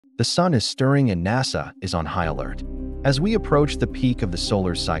The sun is stirring and NASA is on high alert. As we approach the peak of the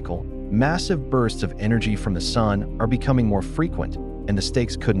solar cycle, massive bursts of energy from the sun are becoming more frequent, and the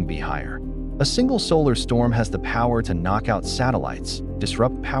stakes couldn't be higher. A single solar storm has the power to knock out satellites,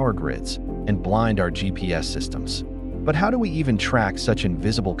 disrupt power grids, and blind our GPS systems. But how do we even track such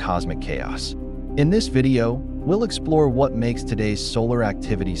invisible cosmic chaos? In this video, we'll explore what makes today's solar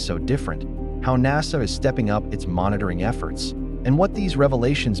activity so different, how NASA is stepping up its monitoring efforts, and what these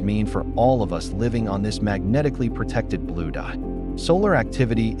revelations mean for all of us living on this magnetically protected blue dot. Solar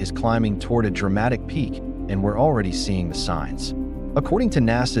activity is climbing toward a dramatic peak, and we're already seeing the signs. According to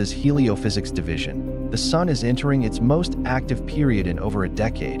NASA's Heliophysics division, the sun is entering its most active period in over a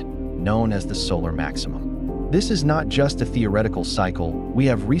decade, known as the solar maximum. This is not just a theoretical cycle. We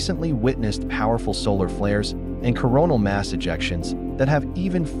have recently witnessed powerful solar flares and coronal mass ejections that have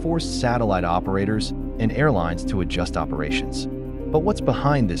even forced satellite operators and airlines to adjust operations. But what's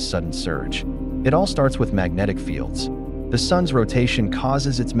behind this sudden surge? It all starts with magnetic fields. The sun's rotation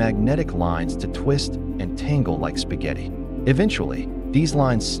causes its magnetic lines to twist and tangle like spaghetti. Eventually, these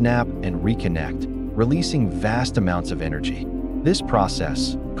lines snap and reconnect, releasing vast amounts of energy. This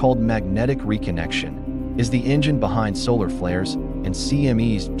process, called magnetic reconnection, is the engine behind solar flares and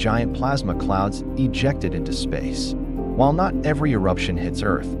CMEs, giant plasma clouds ejected into space. While not every eruption hits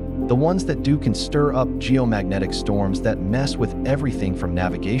Earth, the ones that do can stir up geomagnetic storms that mess with everything from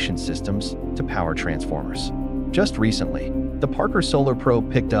navigation systems to power transformers. Just recently, the Parker Solar Probe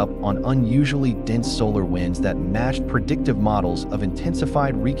picked up on unusually dense solar winds that matched predictive models of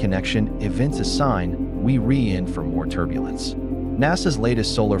intensified reconnection events, a sign we re-in for more turbulence. NASA's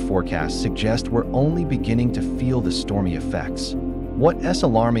latest solar forecasts suggest we're only beginning to feel the stormy effects. What's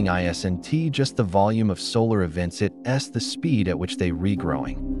alarming isn't just the volume of solar events, it's the speed at which they're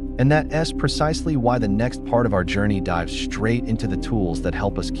regrowing. And that's precisely why the next part of our journey dives straight into the tools that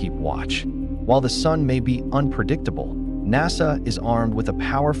help us keep watch. While the sun may be unpredictable, NASA is armed with a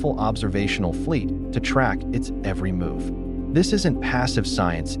powerful observational fleet to track its every move. This isn't passive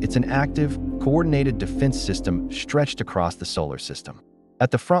science, it's an active, coordinated defense system stretched across the solar system.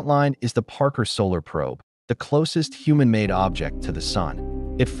 At the front line is the Parker Solar Probe, the closest human-made object to the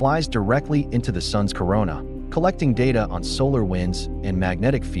sun. It flies directly into the sun's corona, collecting data on solar winds and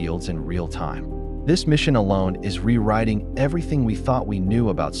magnetic fields in real time. This mission alone is rewriting everything we thought we knew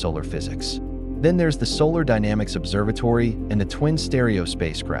about solar physics. Then there's the Solar Dynamics Observatory and the Twin Stereo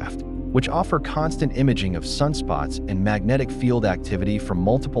spacecraft, which offer constant imaging of sunspots and magnetic field activity from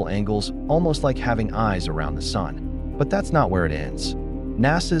multiple angles, almost like having eyes around the sun. But that's not where it ends.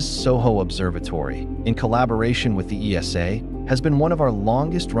 NASA's SOHO Observatory, in collaboration with the ESA, has been one of our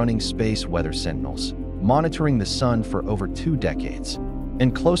longest-running space weather sentinels, monitoring the sun for over 2 decades.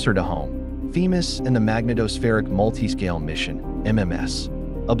 And closer to home, THEMIS and the Magnetospheric Multiscale Mission, MMS,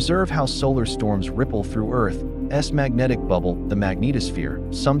 observe how solar storms ripple through Earth's magnetic bubble, the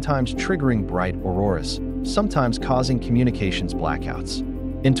magnetosphere, sometimes triggering bright auroras, sometimes causing communications blackouts.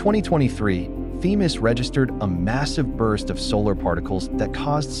 In 2023, THEMIS registered a massive burst of solar particles that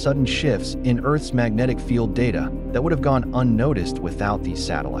caused sudden shifts in Earth's magnetic field data that would have gone unnoticed without these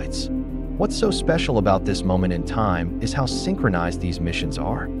satellites. What's so special about this moment in time is how synchronized these missions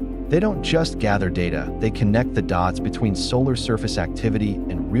are. They don't just gather data, they connect the dots between solar surface activity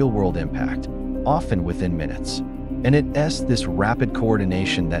and real-world impact, often within minutes. And it's this rapid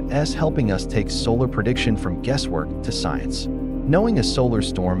coordination that's helping us take solar prediction from guesswork to science. Knowing a solar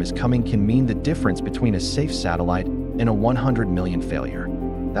storm is coming can mean the difference between a safe satellite and a 100 million failure.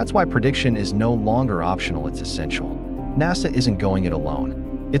 That's why prediction is no longer optional, it's essential. NASA isn't going it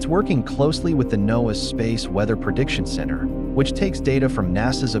alone. It's working closely with the NOAA's Space Weather Prediction Center, which takes data from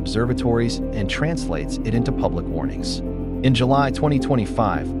NASA's observatories and translates it into public warnings. In July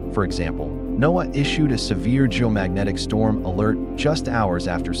 2025, for example, NOAA issued a severe geomagnetic storm alert just hours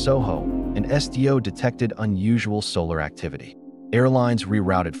after SOHO and SDO detected unusual solar activity. Airlines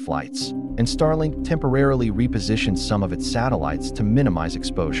rerouted flights, and Starlink temporarily repositioned some of its satellites to minimize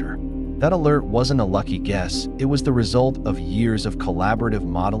exposure. That alert wasn't a lucky guess, it was the result of years of collaborative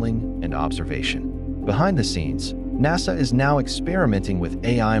modeling and observation. Behind the scenes, NASA is now experimenting with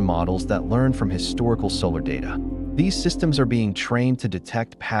AI models that learn from historical solar data. These systems are being trained to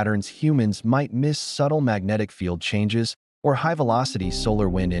detect patterns humans might miss, subtle magnetic field changes, or high-velocity solar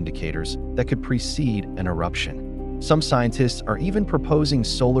wind indicators that could precede an eruption. Some scientists are even proposing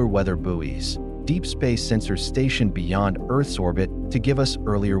solar weather buoys, deep space sensors stationed beyond Earth's orbit to give us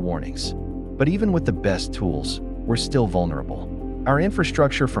earlier warnings. But even with the best tools, we're still vulnerable. Our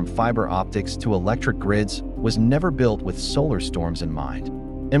infrastructure from fiber optics to electric grids was never built with solar storms in mind.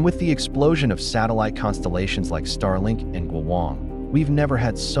 And with the explosion of satellite constellations like Starlink and Guowang, we've never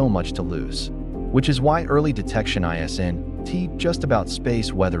had so much to lose. Which is why early detection isn't just about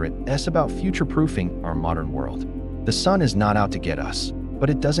space weather, it's about future-proofing our modern world. The sun is not out to get us, but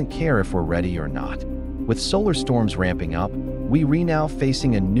it doesn't care if we're ready or not. With solar storms ramping up, we're now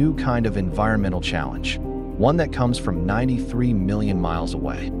facing a new kind of environmental challenge, one that comes from 93 million miles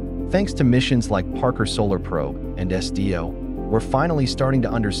away. Thanks to missions like Parker Solar Probe and SDO, we're finally starting to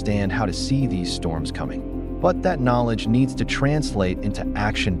understand how to see these storms coming. But that knowledge needs to translate into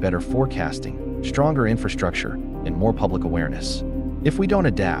action: better forecasting, stronger infrastructure, and more public awareness. If we don't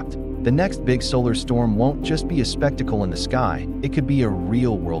adapt, the next big solar storm won't just be a spectacle in the sky, it could be a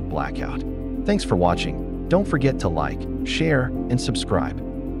real-world blackout. Thanks for watching. Don't forget to like, share, and subscribe.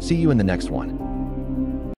 See you in the next one.